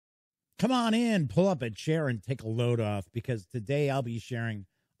Come on in, pull up a chair, and take a load off, because today I'll be sharing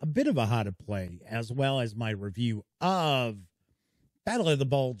a bit of a how to play, as well as my review of Battle of the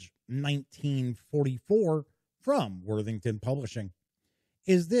Bulge 1944 from Worthington Publishing.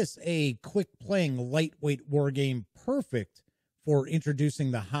 Is this a quick-playing, lightweight war game perfect for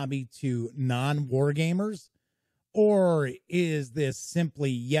introducing the hobby to non-wargamers? Or is this simply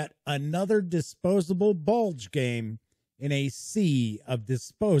yet another disposable Bulge game in a sea of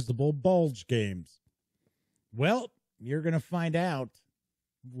disposable Bulge games? Well, you're going to find out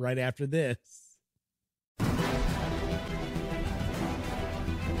right after this.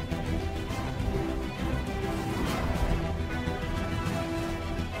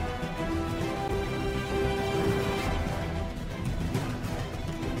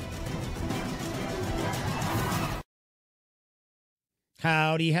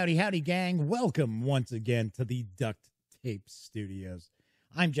 Howdy, howdy, howdy, gang. Welcome once again to the Duct Tape Studios.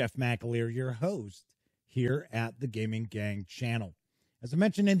 I'm Jeff McAleer, your host here at the Gaming Gang channel. As I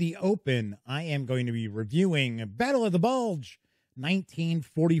mentioned in the open, I am going to be reviewing Battle of the Bulge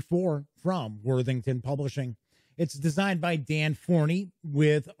 1944 from Worthington Publishing. It's designed by Dan Forney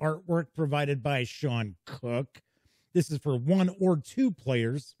with artwork provided by Sean Cook. This is for 1 or 2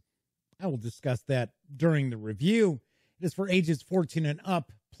 players. I will discuss that during the review. It is for ages 14 and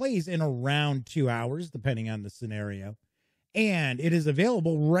up, plays in around 2 hours, depending on the scenario. And it is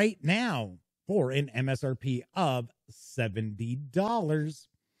available right now for an MSRP of $70.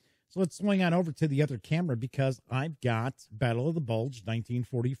 So let's swing on over to the other camera, because I've got Battle of the Bulge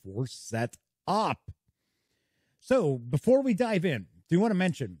 1944 set up. So before we dive in, do want to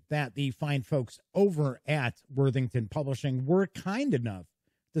mention that the fine folks over at Worthington Publishing were kind enough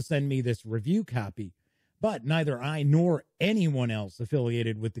to send me this review copy. But neither I nor anyone else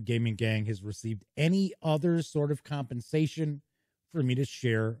affiliated with the Gaming Gang has received any other sort of compensation for me to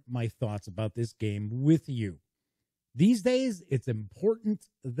share my thoughts about this game with you. These days, it's important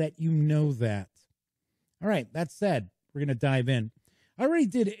that you know that. All right, that said, we're going to dive in. I already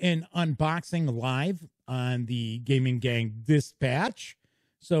did an unboxing live on the Gaming Gang Dispatch.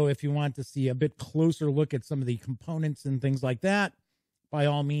 So if you want to see a bit closer look at some of the components and things like that, by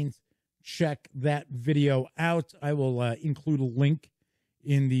all means, check that video out. I will include a link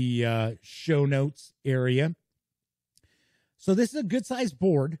in the show notes area. So this is a good-sized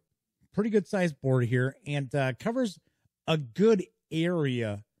board, pretty good-sized board here, and covers a good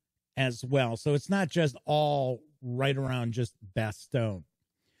area as well. So it's not just all right around just Bastogne.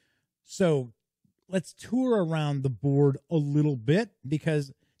 So let's tour around the board a little bit,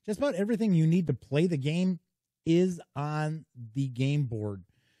 because just about everything you need to play the game is on the game board.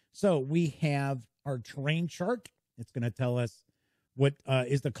 So we have our terrain chart. It's going to tell us what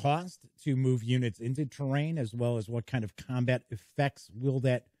is the cost to move units into terrain, as well as what kind of combat effects will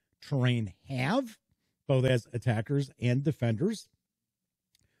that terrain have, both as attackers and defenders.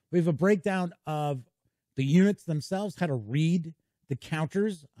 We have a breakdown of the units themselves, how to read the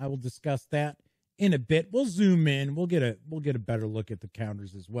counters. I will discuss that in a bit. We'll zoom in. We'll get a better look at the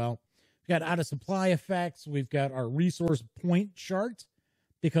counters as well. We've got out of supply effects. We've got our resource point chart,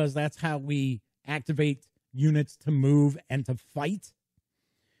 because that's how we activate units to move and to fight.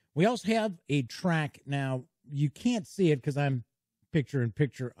 We also have a track. Now, you can't see it because I'm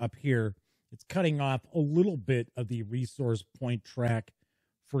picture-in-picture up here. It's cutting off a little bit of the resource point track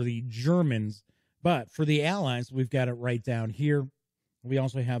for the Germans. But for the Allies, we've got it right down here. We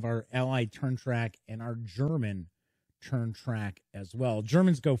also have our Allied turn track and our German turn track as well.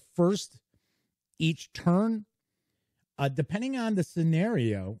 Germans go first each turn. Depending on the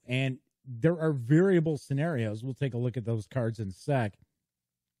scenario, and there are variable scenarios. We'll take a look at those cards in a sec.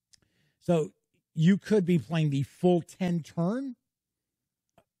 So you could be playing the full 10-turn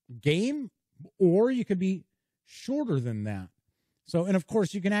game, or you could be shorter than that. So, and of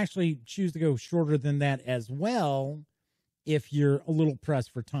course, you can actually choose to go shorter than that as well if you're a little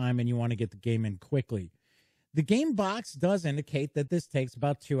pressed for time and you want to get the game in quickly. The game box does indicate that this takes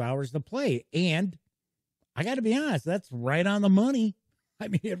about 2 hours to play, and I got to be honest, that's right on the money. I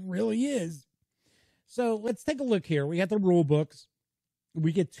mean, it really is. So let's take a look here. We got the rule books.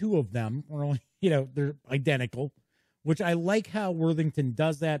 We get 2 of them. We're only, they're identical, which I like how Worthington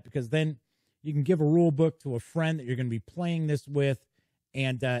does that, because then you can give a rule book to a friend that you're going to be playing this with,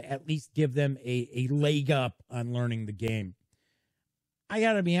 and at least give them a leg up on learning the game. I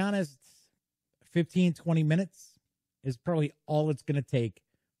got to be honest, 15, 20 minutes is probably all it's going to take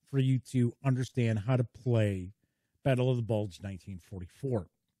for you to understand how to play Battle of the Bulge 1944.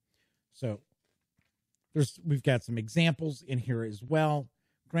 So we've got some examples in here as well.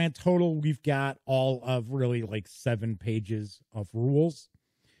 Grand total, we've got all of really like 7 pages of rules.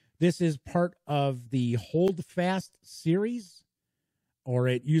 This is part of the Hold Fast series, or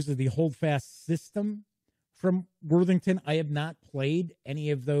it uses the Hold Fast system from Worthington. I have not played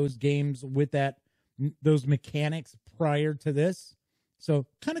any of those games with those mechanics prior to this. So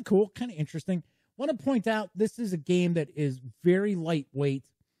kind of cool, kind of interesting. Want to point out this is a game that is very lightweight.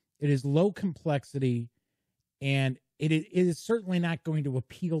 It is low complexity, and it is certainly not going to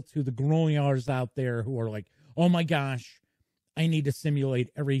appeal to the grognards out there who are like, oh my gosh, I need to simulate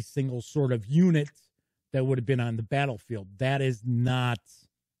every single sort of unit that would have been on the battlefield. That is not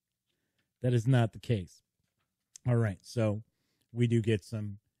the case. All right, so we do get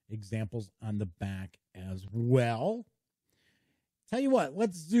some examples on the back as well. Tell you what,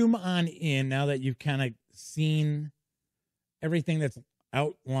 let's zoom on in now that you've kind of seen everything that's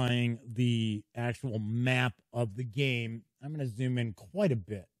outlining the actual map of the game. I'm going to zoom in quite a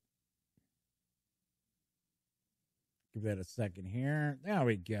bit. Give that a second here. There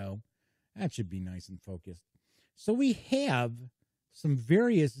we go. That should be nice and focused. So we have some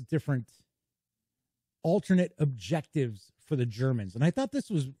various different alternate objectives for the Germans. And I thought this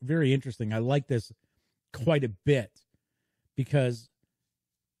was very interesting. I like this quite a bit because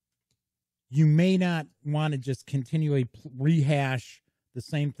you may not want to just continually rehash the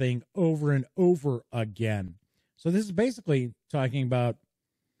same thing over and over again. So this is basically talking about,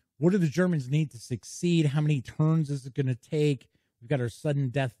 what do the Germans need to succeed? How many turns is it going to take? We've got our sudden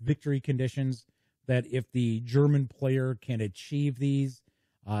death victory conditions that if the German player can achieve these,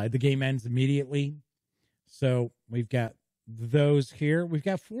 the game ends immediately. So we've got those here. We've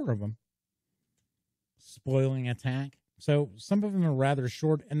got 4 of them. Spoiling attack. So some of them are rather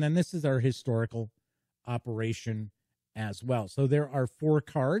short. And then this is our historical operation as well. So there are 4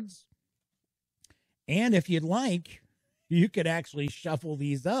 cards. And if you'd like, you could actually shuffle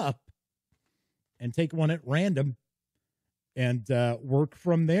these up and take one at random and work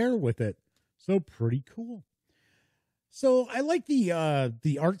from there with it. So pretty cool. So I like the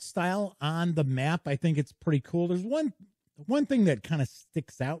art style on the map. I think it's pretty cool. There's one thing that kind of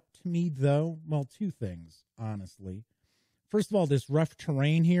sticks out to me, though. Well, 2 things, honestly. First of all, this rough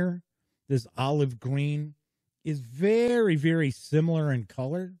terrain here, this olive green, is very, very similar in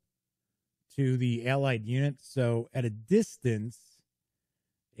color to the Allied units. So at a distance,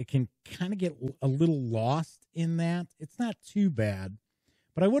 it can kind of get a little lost in that. It's not too bad,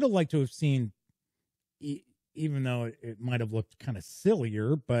 but I would have liked to have seen, even though it might have looked kind of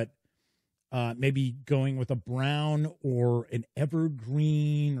sillier, but maybe going with a brown or an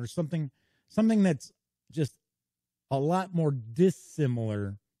evergreen or something that's just a lot more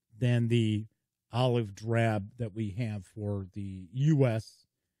dissimilar than the olive drab that we have for the U.S.,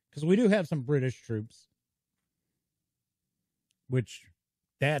 because we do have some British troops, which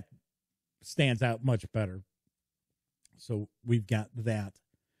that stands out much better. So we've got that.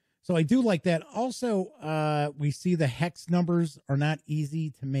 So I do like that. Also, we see the hex numbers are not easy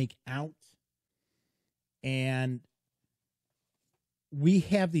to make out. And we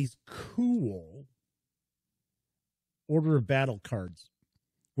have these cool order of battle cards,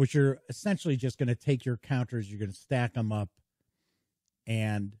 which are essentially just going to take your counters. You're going to stack them up.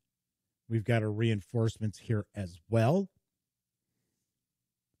 And we've got our reinforcements here as well.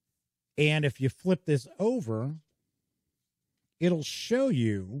 And if you flip this over, it'll show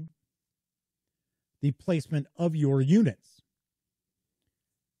you the placement of your units.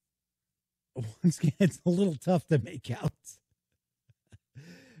 Once again, it's a little tough to make out.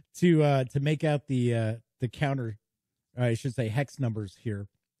 to make out the counter, I should say hex numbers here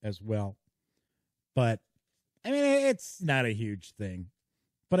as well. But I mean, it's not a huge thing.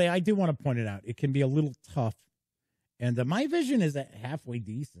 But I do want to point it out. It can be a little tough. And my vision is halfway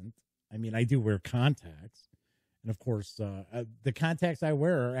decent. I mean, I do wear contacts. And, of course, the contacts I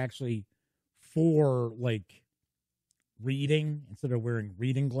wear are actually for, like, reading instead of wearing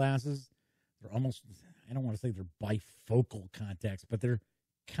reading glasses. They're almost, I don't want to say they're bifocal contacts, but they're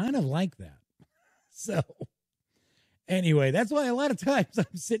kind of like that. So, anyway, that's why a lot of times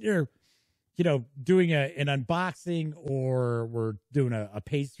I'm sitting here, you know, doing an unboxing, or we're doing a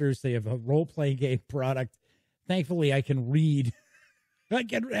page-through, say, of a role-playing game product. Thankfully, I can read. I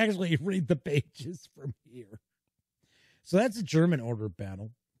can actually read the pages from here. So that's a German order of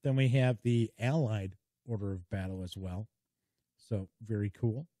battle. Then we have the Allied order of battle as well. So very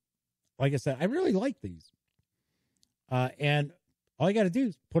cool. Like I said, I really like these. And all you got to do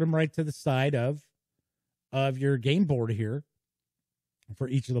is put them right to the side of your game board here for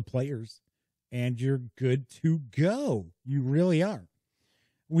each of the players. And you're good to go. You really are.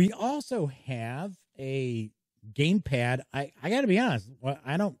 We also have a gamepad. I got to be honest.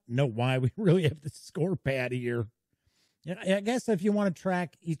 I don't know why we really have the score pad here. Yeah, I guess if you want to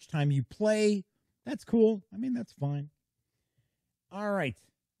track each time you play, that's cool. I mean, that's fine. All right.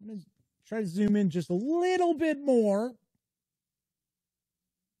 I'm going to try to zoom in just a little bit more.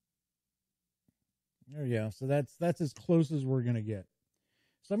 There you go. So that's as close as we're going to get.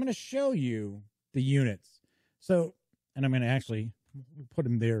 So I'm going to show you the units. So, and I'm going to actually put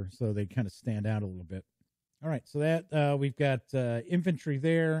them there so they kind of stand out a little bit. All right. So that we've got infantry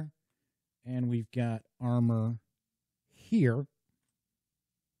there, and we've got armor here.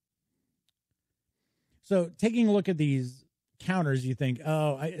 So taking a look at these counters, you think,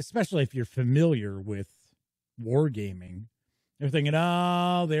 especially if you're familiar with wargaming, you're thinking,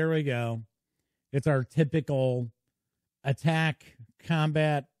 oh, there we go. It's our typical attack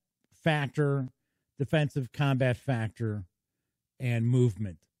combat factor, defensive combat factor, and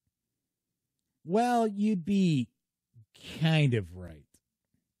movement. Well, you'd be kind of right.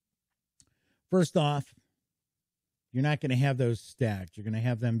 First off, you're not going to have those stacked. You're going to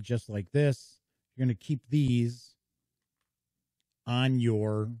have them just like this. You're going to keep these on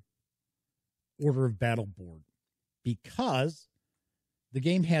your order of battle board because the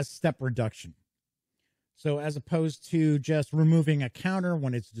game has step reduction. So as opposed to just removing a counter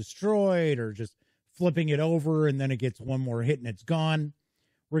when it's destroyed or just flipping it over and then it gets one more hit and it's gone,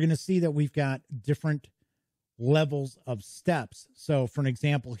 we're going to see that we've got different levels of steps. So for an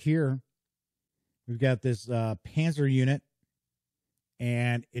example here, we've got this Panzer unit,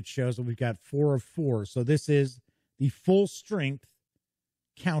 and it shows that we've got 4 of 4. So this is the full strength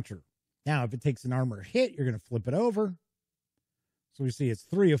counter. Now, if it takes an armor hit, you're going to flip it over. So we see it's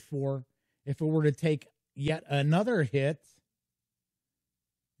 3 of 4. If it were to take yet another hit,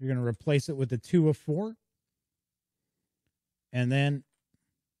 you're going to replace it with a 2 of 4. And then,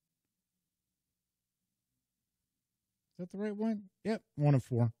 is that the right one? Yep, 1 of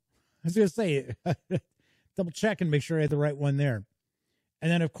 4. I was going to say, double check and make sure I had the right one there.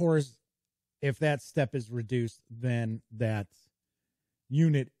 And then, of course, if that step is reduced, then that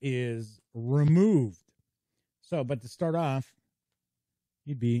unit is removed. So, but to start off,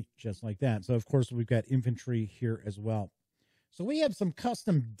 you'd be just like that. So, of course, we've got infantry here as well. So we have some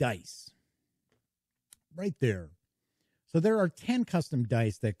custom dice right there. So there are 10 custom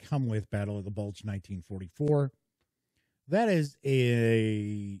dice that come with Battle of the Bulge 1944. That is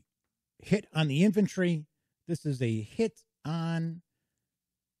a hit on the infantry. This is a hit on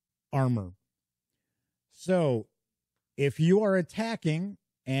armor. So if you are attacking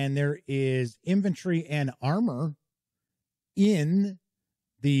and there is infantry and armor in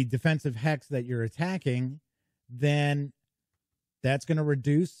the defensive hex that you're attacking, then that's going to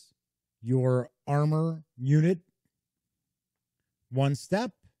reduce your armor unit 1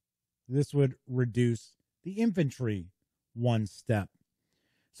 step. This would reduce the infantry 1 step.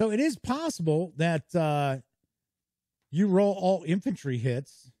 So it is possible that you roll all infantry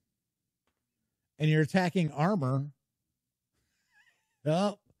hits and you're attacking armor.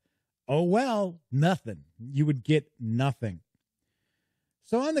 Oh well, nothing. You would get nothing.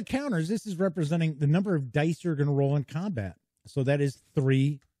 So on the counters, this is representing the number of dice you're going to roll in combat. So that is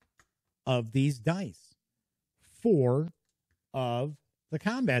 3 of these dice, 4 of the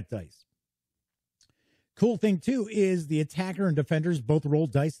combat dice. Cool thing, too, is the attacker and defenders both roll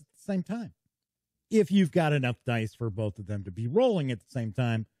dice at the same time. If you've got enough dice for both of them to be rolling at the same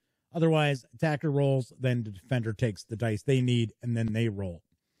time. Otherwise, attacker rolls, then the defender takes the dice they need, and then they roll.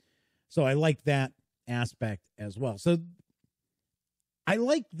 So I like that aspect as well. So I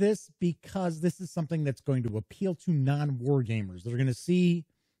like this because this is something that's going to appeal to non-wargamers. They're going to see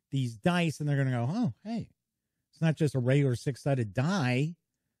these dice, and they're going to go, oh, hey, it's not just a regular 6-sided die.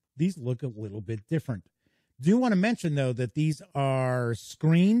 These look a little bit different. Do want to mention, though, that these are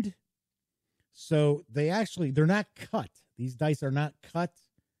screened. So they're not cut. These dice are not cut.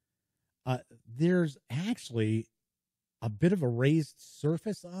 There's actually a bit of a raised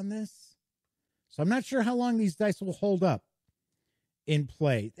surface on this. So I'm not sure how long these dice will hold up in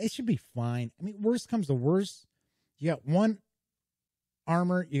play. They should be fine. I mean, worst comes to worst. You got 1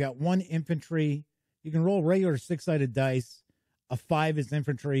 armor. You got 1 infantry. You can roll regular 6-sided dice. A 5 is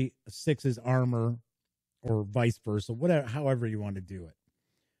infantry. A 6 is armor, or vice versa, whatever, however you want to do it.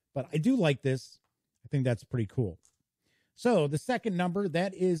 But I do like this. I think that's pretty cool. So the second number,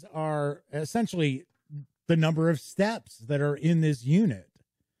 that is our essentially the number of steps that are in this unit,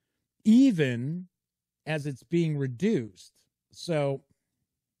 even as it's being reduced. So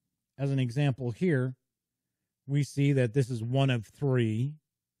as an example here, we see that this is 1 of 3,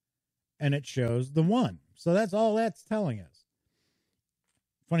 and it shows the 1. So that's all that's telling us.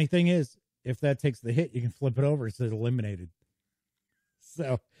 Funny thing is, if that takes the hit, you can flip it over. It says eliminated.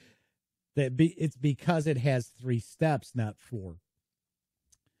 So It's because it has 3 steps, not 4.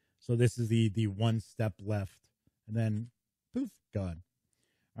 So this is the 1 step left, and then poof, gone.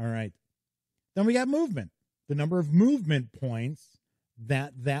 All right. Then we got movement, the number of movement points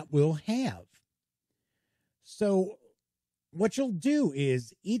that will have. So what you'll do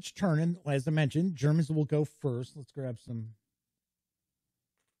is each turn, and as I mentioned, Germans will go first. Let's grab some,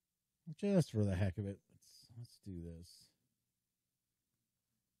 just for the heck of it. Let's do this.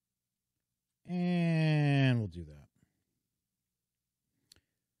 And we'll do that.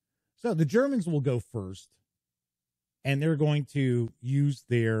 So the Germans will go first, and they're going to use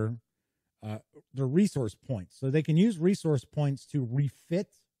their resource points. So they can use resource points to refit,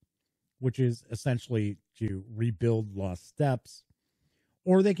 which is essentially to rebuild lost steps,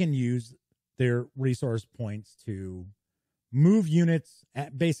 or they can use their resource points to move units,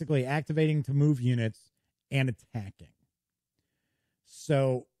 basically activating to move units and attacking.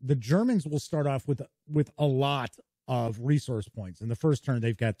 So the Germans will start off with a lot of resource points. In the first turn,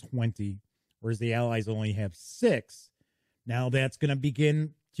 they've got 20, whereas the Allies only have 6. Now that's going to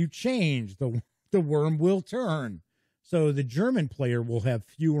begin to change. The worm will turn. So the German player will have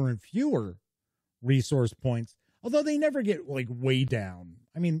fewer and fewer resource points, although they never get like way down.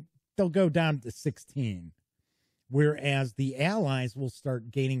 I mean, they'll go down to 16, whereas the Allies will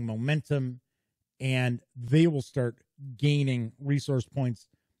start gaining momentum, and they will start gaining resource points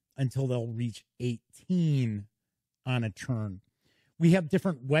until they'll reach 18 on a turn. We have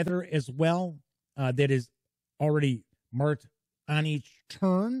different weather as well that is already marked on each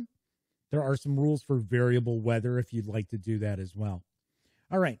turn. There are some rules for variable weather if you'd like to do that as well.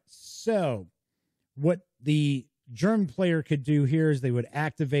 All right, so what the German player could do here is they would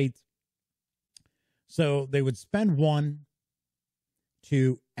activate. So they would spend 1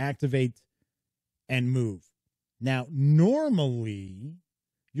 to activate and move. Now, normally,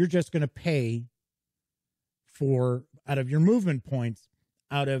 you're just going to pay for, out of your movement points,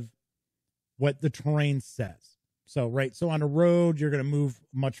 out of what the terrain says. So, right, so on a road, you're going to move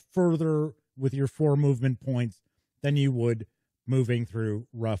much further with your 4 movement points than you would moving through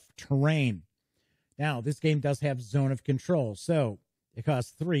rough terrain. Now, this game does have zone of control, so it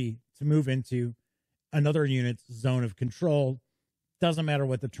costs 3 to move into another unit's zone of control. Doesn't matter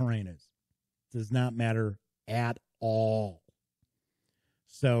what the terrain is. Does not matter at all.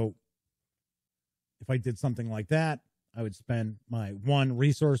 So if I did something like that, I would spend my 1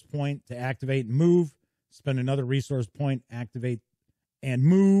 resource point to activate and move, spend another resource point, activate and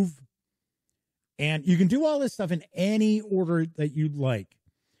move. And you can do all this stuff in any order that you'd like.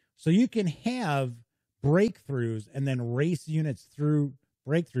 So you can have breakthroughs and then race units through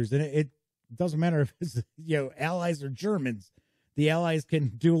breakthroughs. And it doesn't matter if it's, Allies or Germans. The Allies can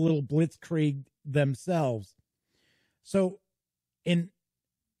do a little blitzkrieg themselves. So in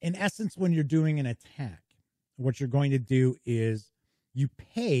essence, when you're doing an attack, what you're going to do is you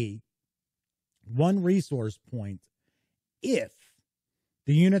pay 1 resource point if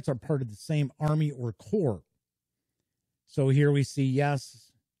the units are part of the same army or corps. So here we see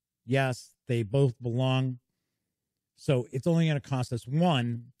yes, they both belong. So it's only going to cost us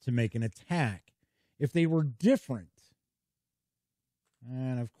 1 to make an attack. If they were different,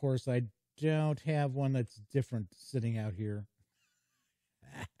 and of course I don't have one that's different sitting out here.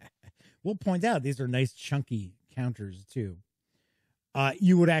 We'll point out these are nice chunky counters too.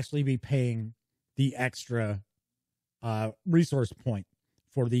 You would actually be paying the extra resource point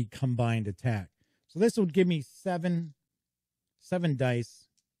for the combined attack. So this would give me 7 dice.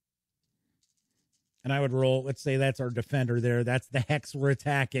 And I would roll, let's say that's our defender there. That's the hex we're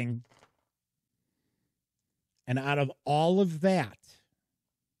attacking. And out of all of that,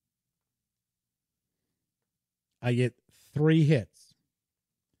 I get 3 hits.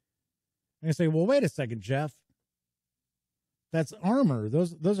 I'm going to say, well, wait a second, Jeff. That's armor.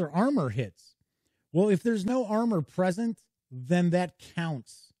 Those are armor hits. Well, if there's no armor present, then that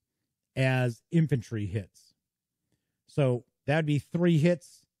counts as infantry hits. So that'd be 3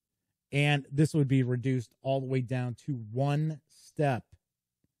 hits, and this would be reduced all the way down to 1 step.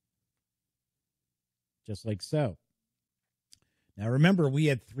 Just like so. Now remember, we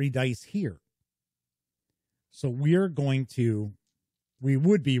had 3 dice here. So we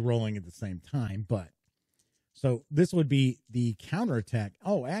would be rolling at the same time, but so this would be the counterattack.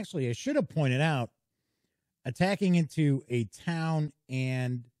 Oh, actually, I should have pointed out, attacking into a town,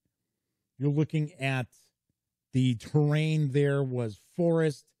 and you're looking at the terrain there was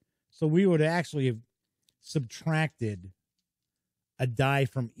forest. So we would actually have subtracted a die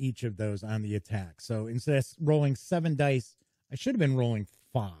from each of those on the attack. So instead of rolling 7 dice, I should have been rolling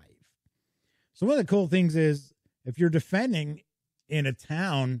 5. So one of the cool things is if you're defending in a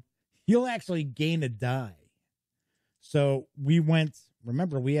town, you'll actually gain a die. So we went,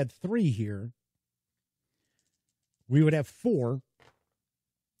 remember, we had 3 here. We would have 4,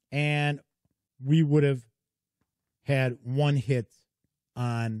 and we would have had 1 hit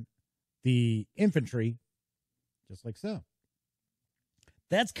on the infantry, just like so.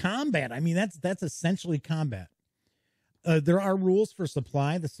 That's combat. I mean, that's essentially combat. There are rules for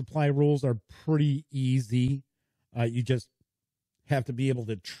supply. The supply rules are pretty easy. You just have to be able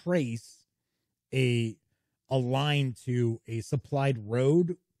to trace a line to a supplied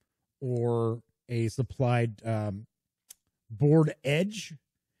road or a supplied board edge.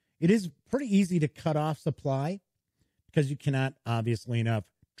 It is pretty easy to cut off supply because you cannot, obviously enough,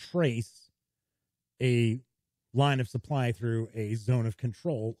 trace a line of supply through a zone of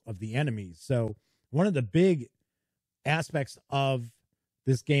control of the enemies. So one of the big aspects of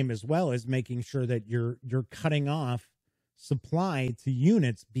this game as well is making sure that you're cutting off supply to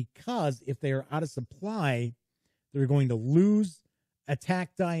units, because if they are out of supply, they're going to lose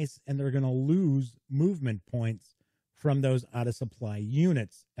attack dice and they're going to lose movement points from those out of supply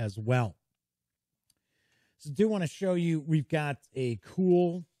units as well. So I do want to show you, we've got a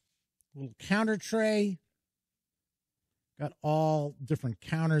cool little counter tray. Got all different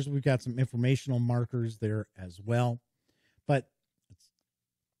counters. We've got some informational markers there as well. But let's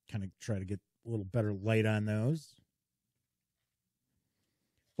kind of try to get a little better light on those.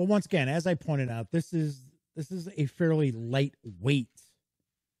 But once again, as I pointed out, this is a fairly lightweight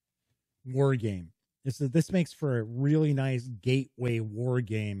war game. This makes for a really nice gateway war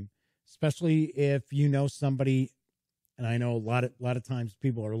game, especially if you know somebody. And I know a lot of times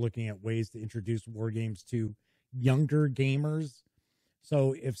people are looking at ways to introduce war games to younger gamers.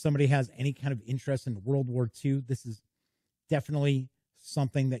 So if somebody has any kind of interest in World War II, this is definitely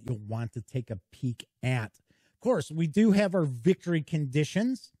something that you'll want to take a peek at. Of course, we do have our victory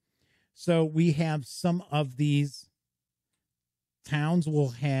conditions. So we have some of these towns will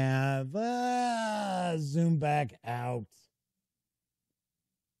have, zoom back out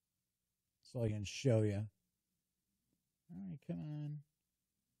so I can show you. All right, come on.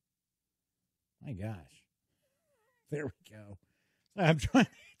 My gosh. There we go. I'm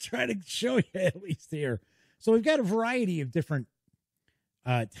trying to show you at least here. So we've got a variety of different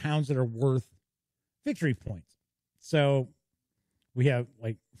towns that are worth victory points. So we have,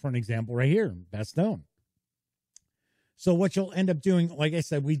 like, for an example right here, Bastogne. So what you'll end up doing, like I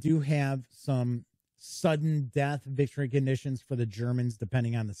said, we do have some sudden death victory conditions for the Germans,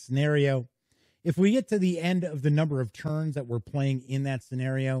 depending on the scenario. If we get to the end of the number of turns that we're playing in that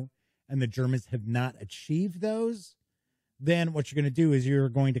scenario and the Germans have not achieved those, then what you're going to do is you're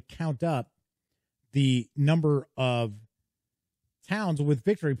going to count up the number of towns with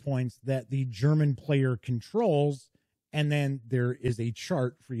victory points that the German player controls, and then there is a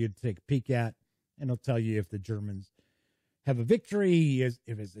chart for you to take a peek at, and it'll tell you if the Germans have a victory, is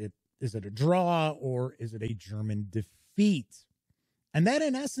it a draw, or is it a German defeat? And that,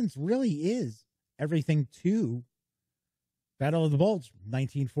 in essence, really is everything to Battle of the Bulge,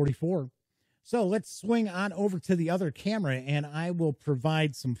 1944. So let's swing on over to the other camera, and I will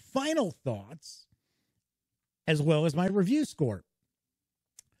provide some final thoughts as well as my review score.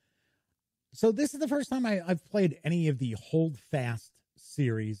 So this is the first time I've played any of the Hold Fast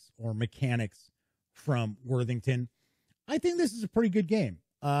series or mechanics from Worthington. I think this is a pretty good game.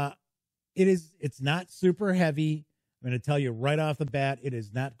 It's not super heavy. I'm going to tell you right off the bat, it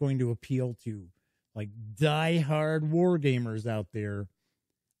is not going to appeal to like die-hard war gamers out there,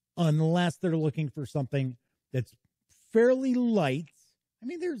 unless they're looking for something that's fairly light. I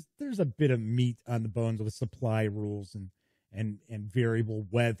mean, there's a bit of meat on the bones with supply rules and variable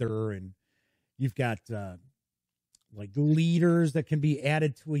weather, and you've got like leaders that can be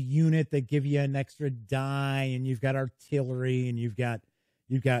added to a unit that give you an extra die, and you've got artillery, and you've got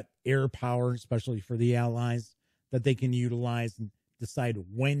air power, especially for the Allies, that they can utilize and decide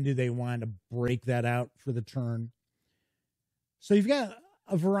when do they want to break that out for the turn. So you've got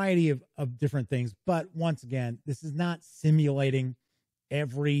a variety of different things, but once again, this is not simulating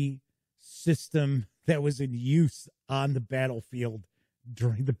every system that was in use on the battlefield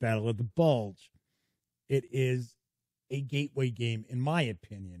during the Battle of the Bulge. It is a gateway game, in my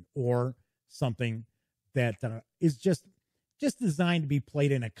opinion, or something that is just designed to be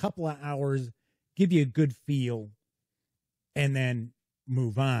played in a couple of hours, give you a good feel, and then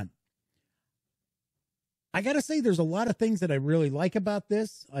move on. I got to say, there's a lot of things that I really like about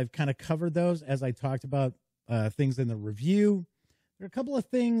this. I've kind of covered those as I talked about things in the review. There are a couple of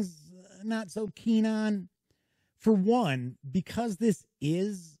things not so keen on. For one, because this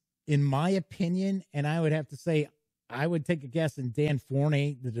is, in my opinion, and I would have to say, I would take a guess in Dan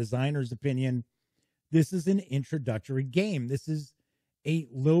Forney, the designer's opinion, this is an introductory game. This is a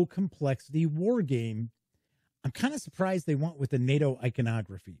low complexity war game. I'm kind of surprised they went with the NATO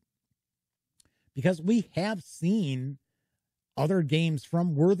iconography, because we have seen other games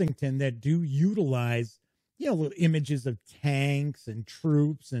from Worthington that do utilize, little images of tanks and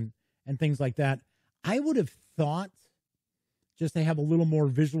troops and things like that. I would have thought, just to have a little more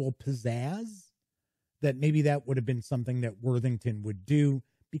visual pizzazz, that maybe that would have been something that Worthington would do,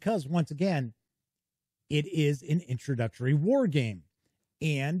 because once again, it is an introductory war game,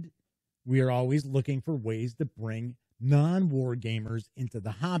 and we are always looking for ways to bring non-war gamers into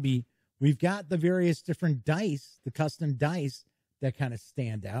the hobby. We've got the various different dice, the custom dice that kind of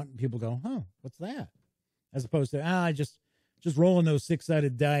stand out, and people go, huh, what's that? As opposed to, just rolling those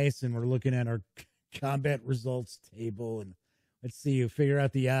 6-sided dice, and we're looking at our combat results table, and let's see, you figure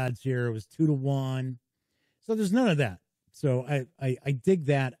out the odds here. It was 2-1. So there's none of that. So I dig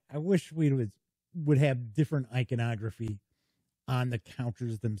that. I wish we would have different iconography on the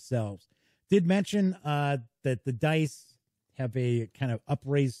counters themselves. Did mention that the dice have a kind of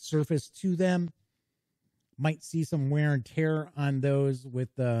upraised surface to them. Might see some wear and tear on those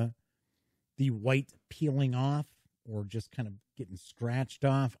with the white peeling off or just kind of getting scratched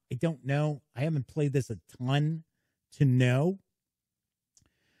off. I don't know. I haven't played this a ton to know.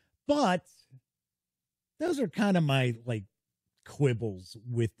 But those are kind of my quibbles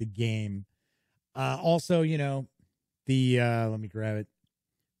with the game. Also, let me grab it.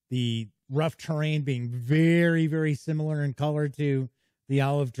 The rough terrain being very, very similar in color to the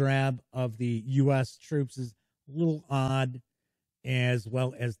olive drab of the U.S. troops is a little odd, as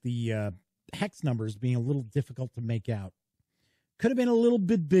well as the hex numbers being a little difficult to make out. Could have been a little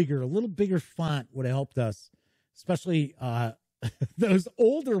bigger font would have helped us, especially those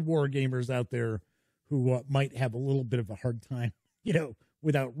older war gamers out there who might have a little bit of a hard time,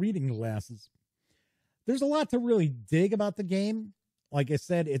 without reading glasses. There's a lot to really dig about the game. Like I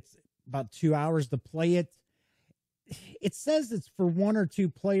said, it's about 2 hours to play it. It says it's for 1 or 2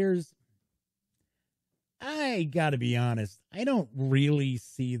 players. I got to be honest, I don't really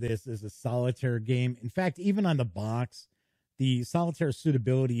see this as a solitaire game. In fact, even on the box, the solitaire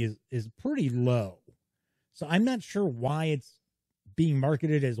suitability is pretty low. So I'm not sure why it's being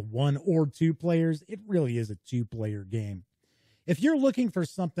marketed as 1 or 2 players. It really is a 2-player game. If you're looking for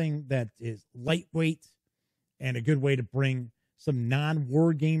something that is lightweight and a good way to bring some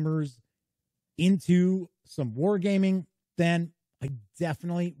non-war gamers into some wargaming, then I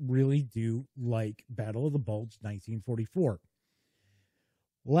definitely really do like Battle of the Bulge 1944.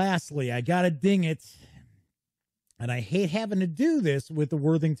 Lastly, I got to ding it, and I hate having to do this with the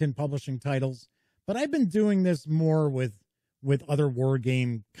Worthington Publishing titles, but I've been doing this more with other war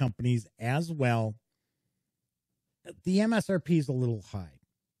game companies as well. The MSRP is a little high.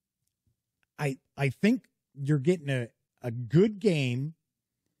 I think you're getting a good game,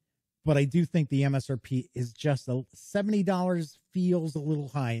 but I do think the MSRP is just $70 feels a little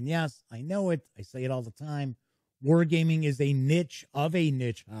high. And yes, I know it. I say it all the time. Wargaming is a niche of a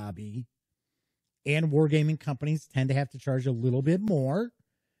niche hobby, and wargaming companies tend to have to charge a little bit more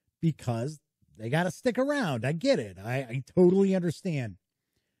because they got to stick around. I get it. I totally understand.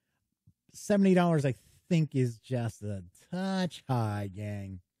 $70, I think, is just a touch high,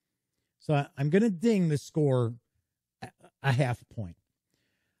 gang. So I'm going to ding the score a half point.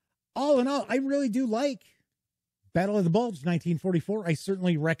 All in all, I really do like Battle of the Bulge 1944. I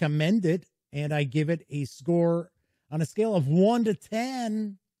certainly recommend it, and I give it a score on a scale of 1 to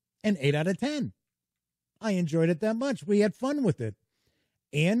 10, an 8 out of 10. I enjoyed it that much. We had fun with it.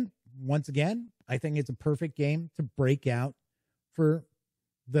 And once again, I think it's a perfect game to break out for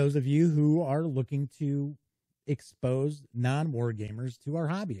those of you who are looking to expose non-war gamers to our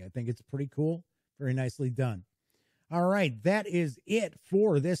hobby. I think it's pretty cool. Very nicely done. All right, that is it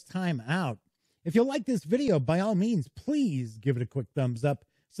for this time out. If you like this video, by all means, please give it a quick thumbs up.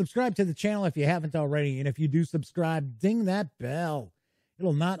 Subscribe to the channel if you haven't already. And if you do subscribe, ding that bell.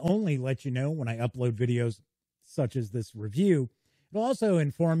 It'll not only let you know when I upload videos such as this review, it'll also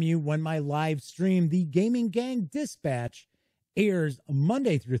inform you when my live stream, the Gaming Gang Dispatch, airs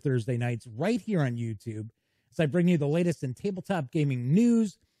Monday through Thursday nights right here on YouTube, as I bring you the latest in tabletop gaming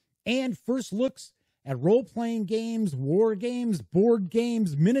news and first looks at role-playing games, war games, board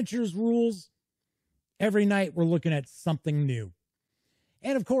games, miniatures rules. Every night we're looking at something new.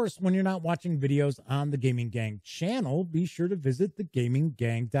 And of course, when you're not watching videos on the Gaming Gang channel, be sure to visit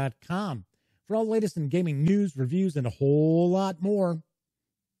thegaminggang.com for all the latest in gaming news, reviews, and a whole lot more.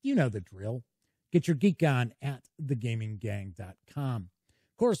 You know the drill. Get your geek on at thegaminggang.com.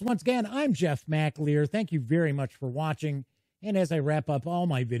 course, once again, I'm Jeff McAleer. Thank you very much for watching. And as I wrap up all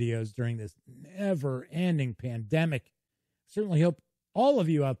my videos during this never-ending pandemic, certainly hope all of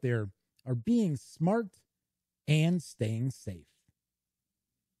you out there are being smart and staying safe.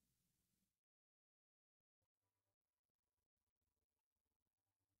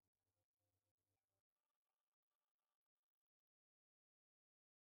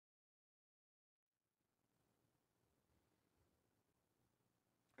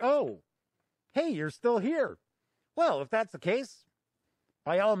 Oh, hey, you're still here. Well, if that's the case,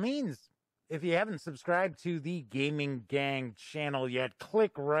 by all means, if you haven't subscribed to the Gaming Gang channel yet,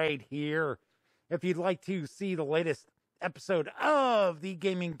 click right here. If you'd like to see the latest episode of the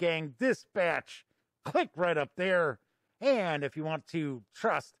Gaming Gang Dispatch, click right up there. And if you want to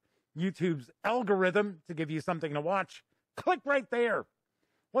trust YouTube's algorithm to give you something to watch, click right there.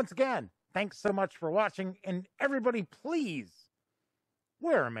 Once again, thanks so much for watching, and everybody please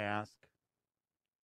wear a mask.